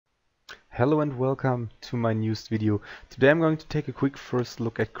Hello and welcome to my newest video. Today I'm going to take a quick first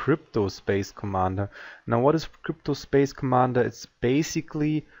look at Crypto Space Commander. Now, what is Crypto Space Commander? It's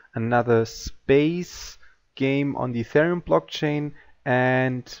basically another space game on the Ethereum blockchain,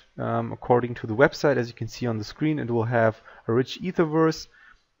 and according to the website, as you can see on the screen, it will have a rich Etherverse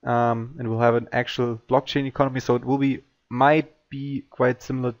and will have an actual blockchain economy, so it will might be quite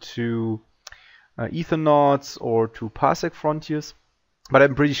similar to Ethernauts or to Parsec Frontiers. But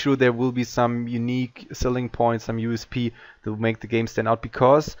I'm pretty sure there will be some unique selling points, some USP that will make the game stand out,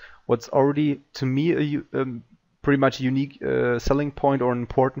 because what's already, to me, pretty much a unique selling point or an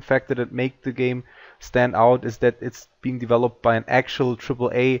important factor that make the game stand out is that it's being developed by an actual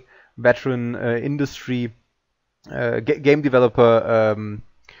AAA veteran industry game developer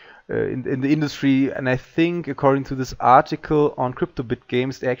in the industry. And I think, according to this article on CryptoBit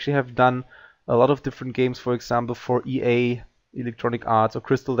Games, they actually have done a lot of different games, for example, for EA, Electronic Arts, or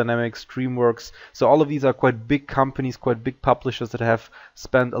Crystal Dynamics, Dreamworks. So all of these are quite big companies, quite big publishers that have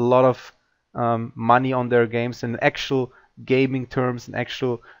spent a lot of money on their games in actual gaming terms and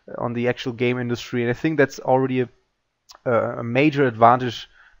on the actual game industry. And I think that's already a major advantage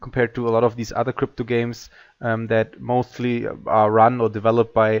compared to a lot of these other crypto games that mostly are run or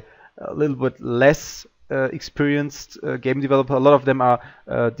developed by a little bit less experienced game developer. A lot of them are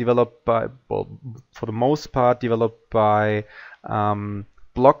developed by, well, for the most part, developed by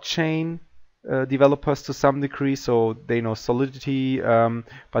blockchain developers to some degree. So they know Solidity,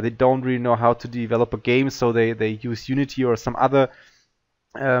 but they don't really know how to develop a game. So they use Unity or some other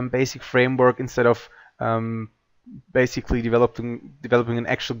basic framework instead of basically developing an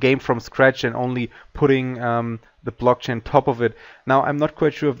actual game from scratch and only putting the blockchain on top of it. Now, I'm not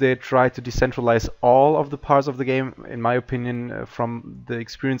quite sure if they try to decentralize all of the parts of the game. In my opinion, from the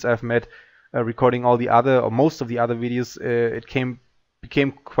experience I've met recording all the other or most of the other videos, it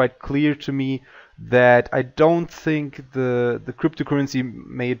became quite clear to me that I don't think the cryptocurrency,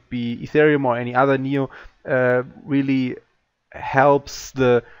 may it be Ethereum or any other neo, really helps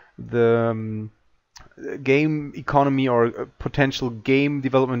the game economy or potential game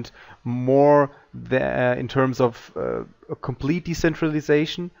development more in terms of a complete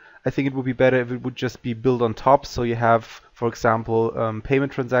decentralization. I think it would be better if it would just be built on top. So you have, for example,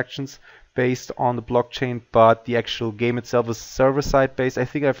 payment transactions based on the blockchain, but the actual game itself is server-side based. I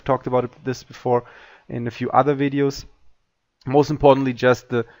think I've talked about this before in a few other videos. Most importantly, just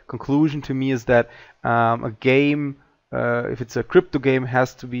the conclusion to me is that a game, if it's a crypto game,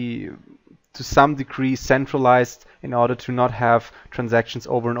 has to be to some degree centralized in order to not have transactions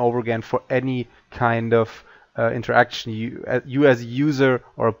over and over again for any kind of interaction you as a user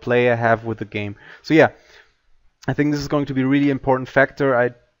or a player have with the game. So yeah, I think this is going to be a really important factor.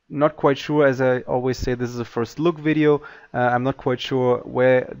 I'm not quite sure, as I always say, this is a first look video. I'm not quite sure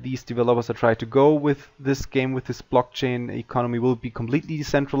where these developers are trying to go with this game, with this blockchain economy. Will it be completely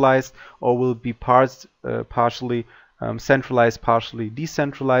decentralized, or will it be partially centralized, partially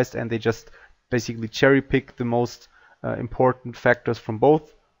decentralized, and they just basically cherry pick the most important factors from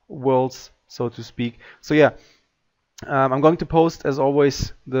both worlds, so to speak. So yeah, I'm going to post, as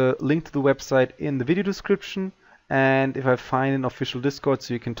always, the link to the website in the video description, and if I find an official Discord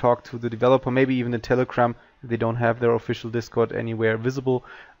so you can talk to the developer, maybe even a Telegram if they don't have their official Discord anywhere visible,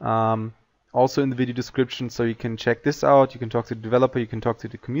 also in the video description, so you can check this out. You can talk to the developer, you can talk to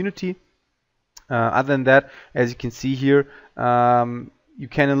the community. Other than that, as you can see here, you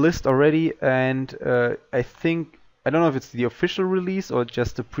can enlist already, and I think, I don't know if it's the official release or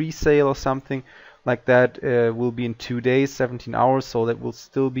just a pre-sale or something like that, will be in 2 days, 17 hours, so that will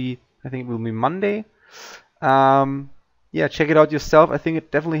still be, I think it will be Monday. Yeah, check it out yourself. I think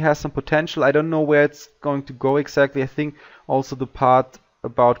it definitely has some potential. I don't know where it's going to go exactly. I think also the part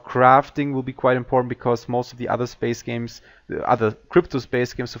about crafting will be quite important, because most of the other space games, the other crypto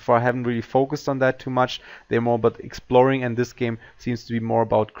space games so far, haven't really focused on that too much. They're more about exploring, and this game seems to be more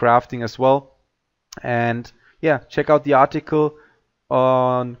about crafting as well. And yeah, check out the article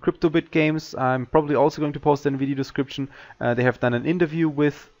on CryptoBit Games. I'm probably also going to post it in the video description. They have done an interview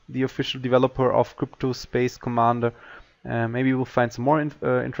with the official developer of Crypto Space Commander. Maybe we'll find some more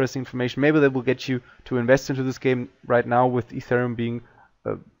interesting information. Maybe that will get you to invest into this game right now, with Ethereum being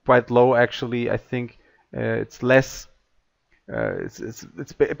quite low. Actually, I think it's less.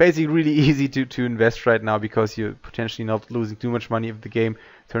 It's basically really easy to invest right now, because you're potentially not losing too much money if the game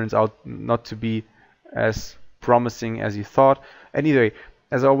turns out not to be as promising as you thought. Anyway,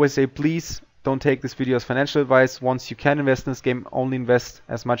 as I always say, please don't take this video as financial advice. Once you can invest in this game, only invest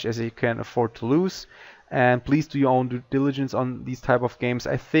as much as you can afford to lose, and please do your own due diligence on these type of games.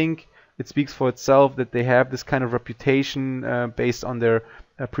 I think it speaks for itself that they have this kind of reputation based on their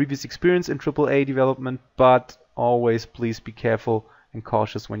previous experience in AAA development, but always please be careful and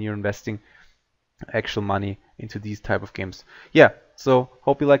cautious when you're investing actual money into these type of games. Yeah, so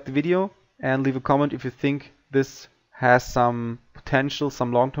hope you liked the video, and leave a comment if you think this has some potential,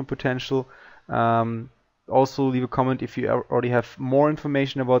 some long-term potential. Also leave a comment if you already have more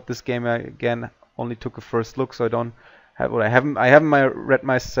information about this game. I again only took a first look, so I don't have, or I haven't read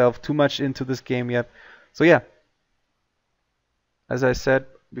myself too much into this game yet. So yeah, as I said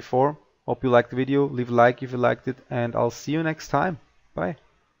before, hope you liked the video. Leave a like if you liked it, and I'll see you next time. Bye.